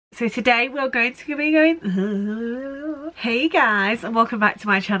So today we're going to be going hey guys, and welcome back to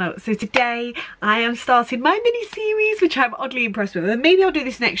my channel. So today I am starting my mini series, which I'm oddly impressed with, and maybe I'll do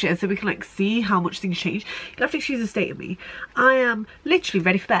this next year so we can like see how much things change. You'll have to excuse the state of me. I am literally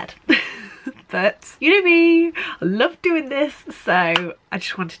ready for bed. But you know me, I love doing this, so I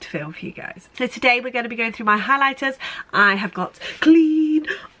just wanted to film for you guys. So today we're going to be going through my highlighters. I have got clean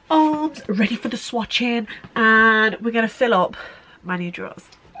arms ready for the swatching, and we're going to fill up my new drawers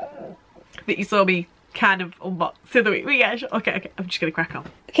that you saw me kind of unbox the other week. Okay, I'm just gonna crack on.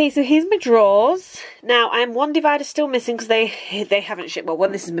 Okay, so here's my drawers. Now I'm one divider still missing because they haven't shipped. Well,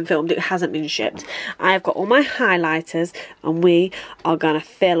 when this has been filmed, it hasn't been shipped. I've got all my highlighters and we are gonna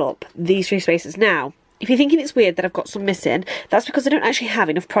fill up these three spaces. Now if you're thinking it's weird that I've got some missing, that's because I don't actually have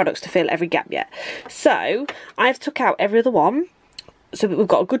enough products to fill every gap yet. So I've took out every other one so that we've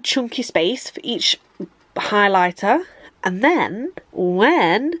got a good chunky space for each highlighter. And then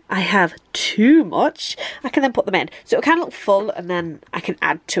when I have too much, I can then put them in. So it'll kind of look full and then I can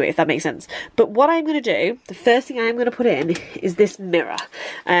add to it, if that makes sense. But what I'm going to do, the first thing I'm going to put in is this mirror.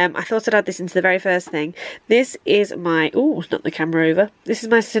 I thought I'd add this into the very first thing. This is my, oh, not the camera over. This is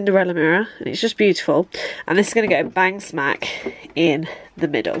my Cinderella mirror and it's just beautiful. And this is going to go bang smack in the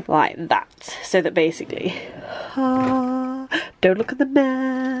middle like that. So that basically, don't look at the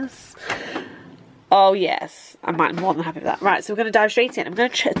mess. Oh yes, I'm more than happy with that. Right, so we're going to dive straight in. I'm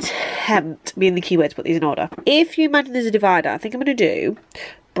going to attempt, being the keyword, to put these in order. If you imagine there's a divider, I think I'm going to do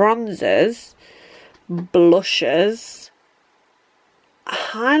bronzers, blushers,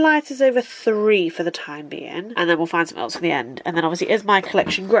 highlighters over 3 for the time being, and then we'll find something else for the end. And then obviously as my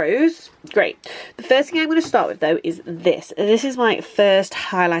collection grows, great. The first thing I'm going to start with though is this. This is my first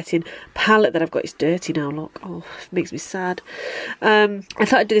highlighting palette that I've got. It's dirty now, look. Oh, it makes me sad. I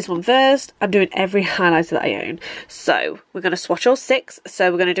thought I'd do this one first. I'm doing every highlighter that I own. So we're going to swatch all 6.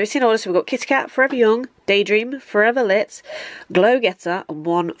 So we're going to do it in order. So we've got Kitty Cat, Forever Young, Daydream, Forever Lit, Glow Getter, and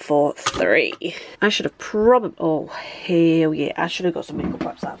 1, 4, 3. I should have probably, oh hell yeah, I should have got some makeup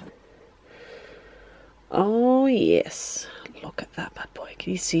wipes out. Oh yes, look at that bad boy.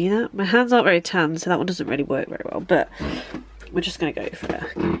 Can you see that? My hands aren't very tan, so that one doesn't really work very well, but we're just going to go for it.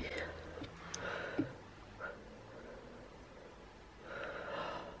 Okay.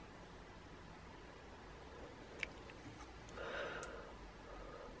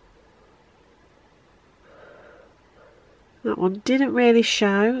 That one didn't really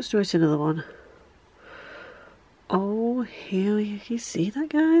show. Let's do it another one. Oh, here you can see that,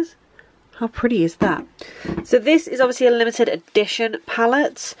 guys? How pretty is that? So this is obviously a limited edition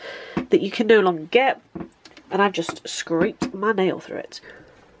palette that you can no longer get. And I've just scraped my nail through it.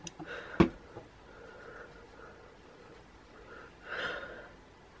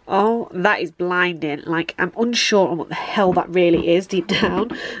 Oh, that is blinding. Like, I'm unsure on what the hell that really is deep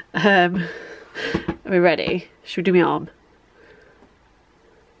down. Are we ready? Should we do my arm?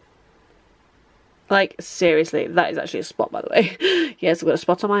 Like, seriously, that is actually a spot, by the way. Yes, I've got a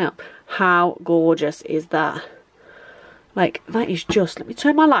spot on my arm. How gorgeous is that? Like, that is just... Let me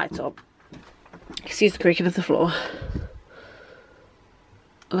turn my light up. Excuse the creaking of the floor.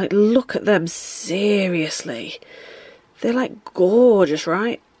 Like, look at them, seriously. They're, like, gorgeous,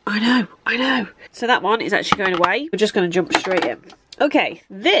 right? I know. So that one is actually going away. We're just going to jump straight in. Okay,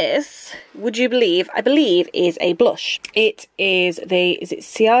 this, would you believe, I believe is a blush. It is is it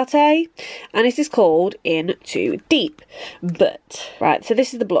Ciate? And it is called In Too Deep. But, right, so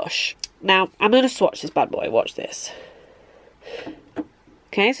this is the blush. Now, I'm going to swatch this bad boy, watch this.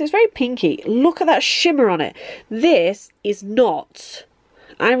 Okay, so it's very pinky. Look at that shimmer on it. This is not,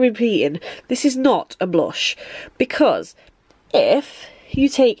 I'm repeating, this is not a blush. Because if you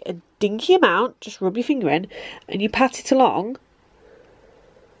take a dinky amount, just rub your finger in, and you pat it along,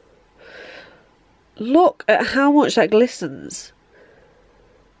 look at how much that glistens.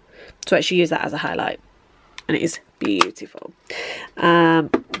 So I actually use that as a highlight. And it is beautiful. Go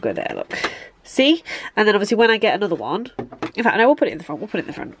there, look. See? And then obviously when I get another one, in fact, no, we'll put it in the front. We'll put it in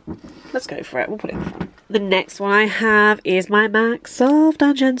the front. Let's go for it. We'll put it in the front. The next one I have is my MAC Soft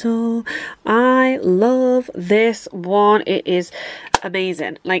and Gentle. I love this one. It is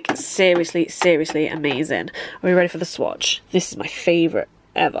amazing. Like, seriously, seriously amazing. Are we ready for the swatch? This is my favourite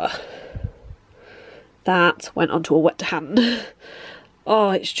ever. That went onto a wet hand. Oh,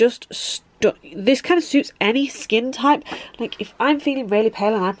 it's just this kind of suits any skin type. Like, if I'm feeling really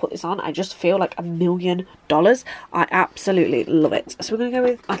pale and I put this on, I just feel like $1 million. I absolutely love it. So we're going to go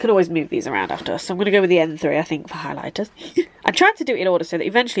with, I can always move these around after, so I'm going to go with the N3, I think, for highlighters. I tried to do it in order so that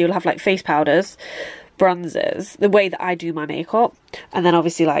eventually you'll have like face powders, bronzers, the way that I do my makeup, and then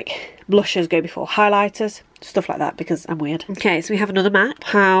obviously like blushers go before highlighters, stuff like that, because I'm weird. Okay, so we have another MAC.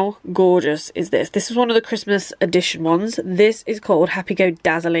 How gorgeous is this? This is one of the Christmas edition ones. This is called Happy Go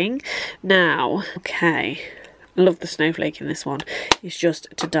Dazzling. Now, okay, I love the snowflake in this one. It's just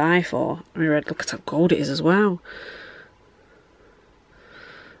to die for. I mean, look at how gold it is as well.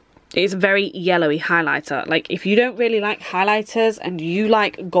 It's a very yellowy highlighter. Like, if you don't really like highlighters and you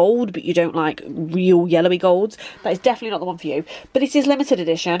like gold but you don't like real yellowy golds, that is definitely not the one for you. But it is limited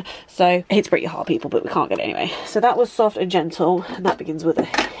edition, so it's pretty hard, people, but we can't get it anyway. So that was Soft and Gentle, and that begins with a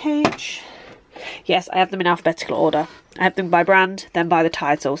H. Yes, I have them in alphabetical order. I have them by brand, then by the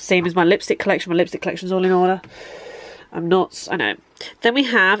title. Same as my lipstick collection. My lipstick collection's all in order. I'm nuts, I know. Then we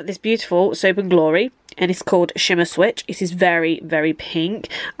have this beautiful Soap and Glory, and it's called Shimmer Switch. It is very, very pink.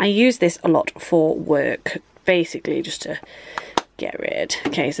 I use this a lot for work, basically just to get rid.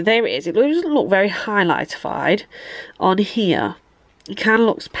 Okay, so there it is. It doesn't look very highlightified on here. It kind of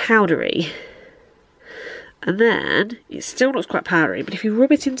looks powdery. And then it still looks quite powdery, but if you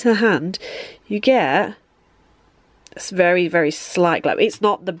rub it into the hand, you get this very, very slight glow. It's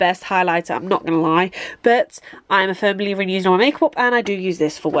not the best highlighter, I'm not going to lie, but I'm a firm believer in using it on my makeup, and I do use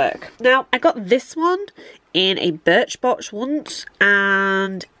this for work. Now, I got this one in a Birchbox once,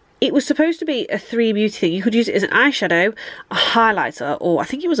 and it was supposed to be a 3 beauty thing. You could use it as an eyeshadow, a highlighter, or I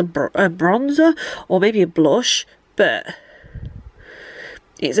think it was a bronzer, or maybe a blush, but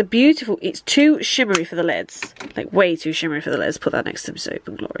it's a beautiful, it's too shimmery for the lids, like way too shimmery for the lids. Put that next to Soap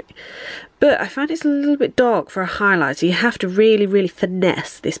and Glory. But I find it's a little bit dark for a highlighter. You have to really, really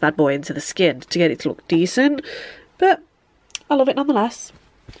finesse this bad boy into the skin to get it to look decent. But I love it nonetheless.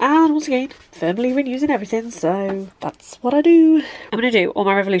 And once again, firmly reusing everything, so that's what I do. I'm going to do all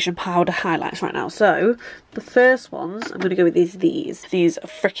my Revolution powder highlights right now. So the first ones, I'm going to go with these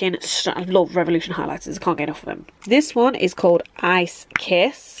freaking, I love Revolution highlighters, I can't get enough of them. This one is called Ice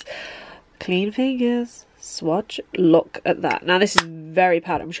Kiss. Clean fingers, swatch, look at that. Now this is very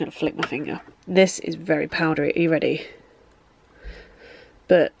powdery. I'm just going to flick my finger. This is very powdery. Are you ready?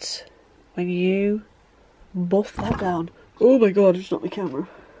 But when you buff that down, oh my god, it's not my camera.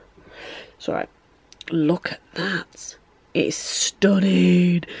 It's alright. Look at that. It's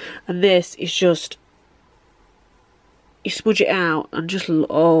stunning. And this is just, you smudge it out and just,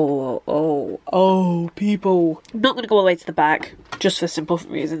 oh, people. I'm not going to go all the way to the back, just for simple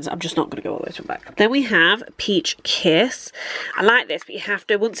reasons. I'm just not going to go all the way to the back. Then we have Peach Kiss. I like this, but you have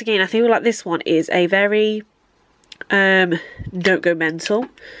to, once again, I feel like this one is a very, don't go mental.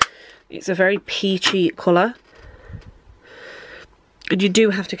 It's a very peachy colour. And you do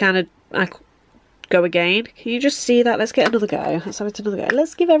have to kind of go again. Can you just see that? Let's get another go. Let's have it another go.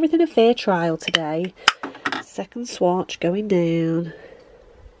 Let's give everything a fair trial today. Second swatch going down.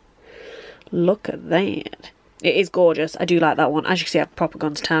 Look at that. It is gorgeous. I do like that one. As you can see, I've proper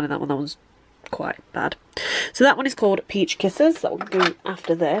gone to town in that one. That one's quite bad. So that one is called Peach Kisses. That will go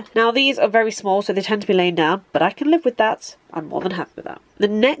after there. Now these are very small, so they tend to be laying down, but I can live with that. I'm more than happy with that. The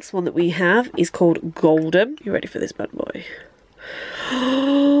next one that we have is called Golden. You ready for this bad boy?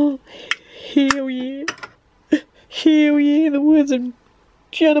 Oh, hell yeah. Hell yeah, the words of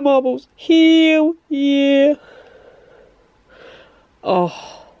Jenna Marbles. Hell yeah.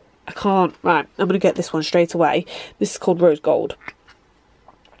 Oh, I can't. Right, I'm going to get this one straight away. This is called Rose Gold.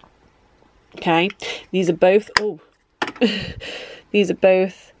 Okay, these are both, oh, these are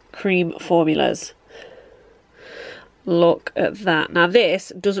both cream formulas. Look at that. Now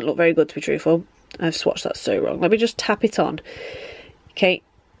this doesn't look very good, to be truthful. I've swatched that so wrong. Let me just tap it on. Okay,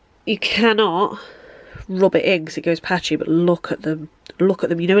 you cannot rub it in because it goes patchy, but look at them. Look at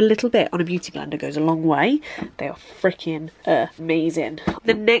them. You know, a little bit on a beauty blender goes a long way. They are freaking amazing.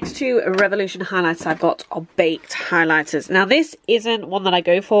 The next two Revolution highlighters I've got are baked highlighters. Now this isn't one that I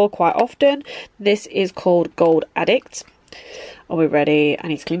go for quite often. This is called Gold Addict. Are we ready? I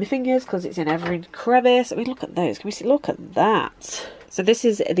need to clean my fingers because it's in every crevice. I mean, look at those. Can we see? Look at that. So this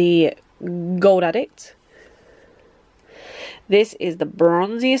is the Gold Addict. This is the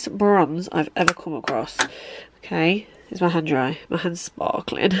bronziest bronze I've ever come across. Okay, is my hand dry? My hand's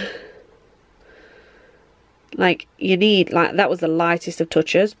sparkling. Like, you need, like, that was the lightest of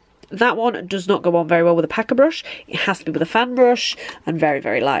touches. That one does not go on very well with a packer brush. It has to be with a fan brush and very,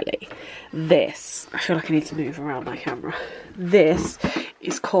 very lightly. This, I feel like I need to move around my camera. This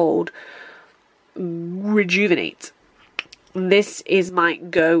is called Rejuvenate. This is my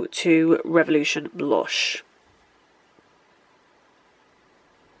go-to Revolution blush.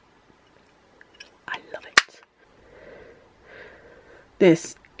 I love it.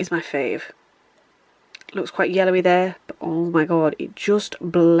 This is my fave. Looks quite yellowy there, but oh my god, it just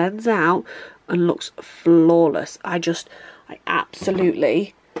blends out and looks flawless. I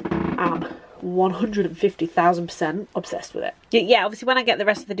absolutely am 150,000% obsessed with it. Yeah, obviously when I get the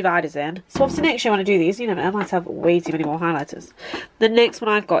rest of the dividers in. So obviously next year when I do these, you know, I might have way too many more highlighters. The next one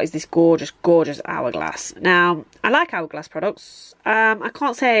I've got is this gorgeous, gorgeous Hourglass. Now, I like Hourglass products. I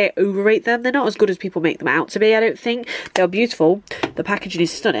can't say I overrate them. They're not as good as people make them out to be, I don't think. They're beautiful. The packaging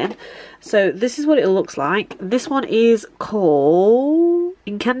is stunning. So this is what it looks like. This one is called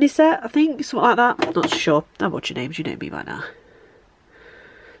Canister, I think, something like that. I'm not sure. I watch your names, you know me by now.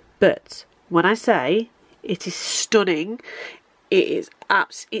 But when I say it is stunning, it's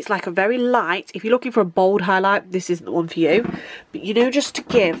like a very light, if you're looking for a bold highlight, this isn't the one for you. But you know, just to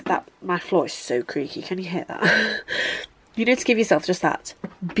give that, my floor is so creaky, can you hear that? You know, to give yourself just that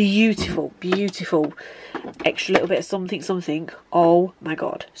beautiful, beautiful extra little bit of something, something. Oh my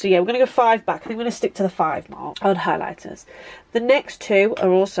god. So yeah, we're going to go 5 back. I think I'm going to stick to the 5 mark on highlighters. The next 2 are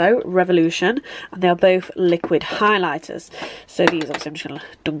also Revolution, and they are both liquid highlighters. So these, obviously, I'm just going to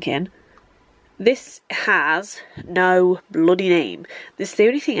dunk in. This has no bloody name. This is the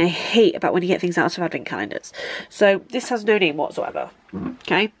only thing I hate about when you get things out of advent calendars. So this has no name whatsoever.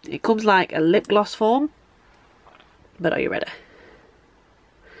 Okay, it comes like a lip gloss form. But are you ready?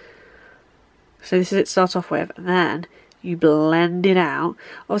 So this is it to start off with, and then you blend it out.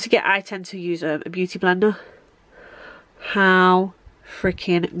 Obviously, I tend to use a beauty blender. How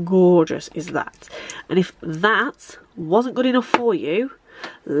freaking gorgeous is that? And if that wasn't good enough for you,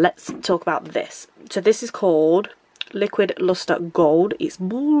 let's talk about this. So this is called Liquid Luster Gold. It's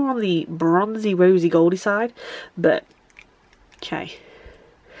more on the bronzy, rosy, goldy side, but okay.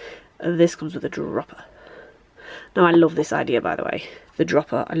 This comes with a dropper. Now I love this idea, by the way. The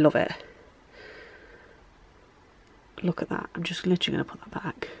dropper, I love it. Look at that. I'm just literally going to put that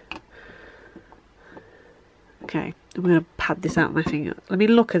back. Okay, I'm going to pad this out with my finger. Let me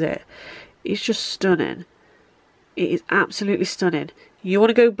look at it. It's just stunning. It is absolutely stunning. You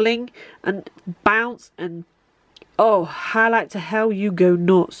want to go bling and bounce and oh, highlight to hell, you go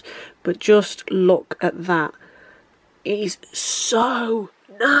nuts. But just look at that. It is so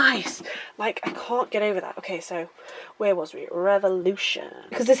nice. Like, I can't get over that. Okay, so where was we? Revolution.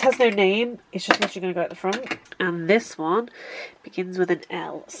 Because this has no name, it's just literally going to go at the front. And this one begins with an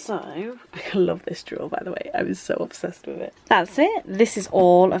L. So I love this drawer, by the way. I was so obsessed with it. That's it. This is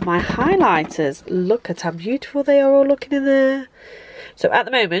all of my highlighters. Look at how beautiful they are all looking in there. So at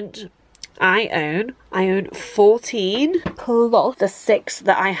the moment, I own 14 plus the 6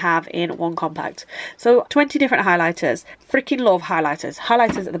 that I have in one compact. So 20 different highlighters. Freaking love highlighters.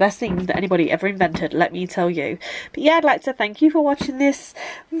 Highlighters are the best things that anybody ever invented, let me tell you. But yeah, I'd like to thank you for watching this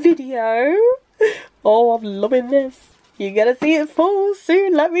video. Oh, I'm loving this. You're gonna see it full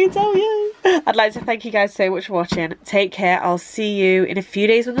soon, let me tell you. I'd like to thank you guys so much for watching. Take care. I'll see you in a few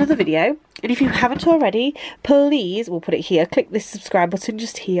days with another video. And if you haven't already, please, we'll put it here, click this subscribe button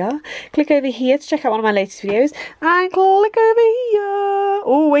just here. Click over here to check out one of my latest videos. And click over here,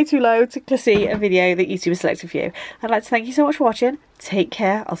 oh, way too low, to see a video that YouTube has selected for you. I'd like to thank you so much for watching. Take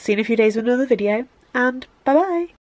care. I'll see you in a few days with another video. And bye-bye.